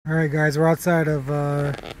Alright guys, we're outside of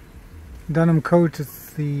Dunham Coach. It's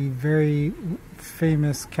the very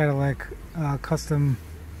famous Cadillac custom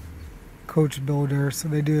coach builder. So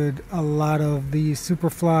they did a lot of the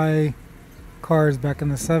Supafly cars back in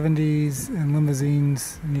the 70s and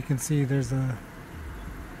limousines. And you can see there's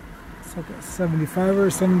it's like a 75 or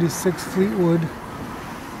 76 Fleetwood.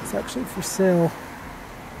 It's actually for sale.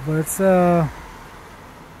 But it's a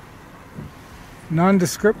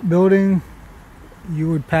nondescript building.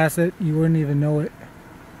 You would pass it, you wouldn't even know it.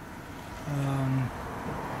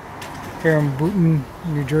 Here in Boonton,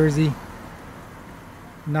 New Jersey.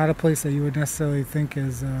 Not a place that you would necessarily think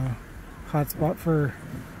is a hot spot for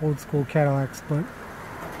old school Cadillacs, but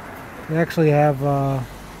they actually have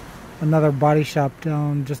another body shop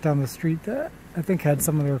just down the street that I think had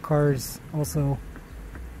some of their cars also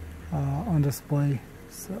on display.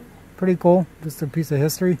 So pretty cool, just a piece of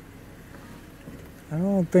history. I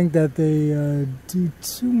don't think that they do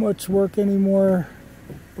too much work anymore,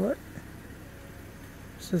 but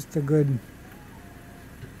it's just a good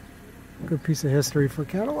piece of history for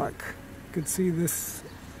Cadillac. You can see this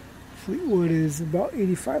Fleetwood is about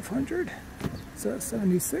 8,500. It's a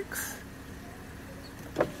 76.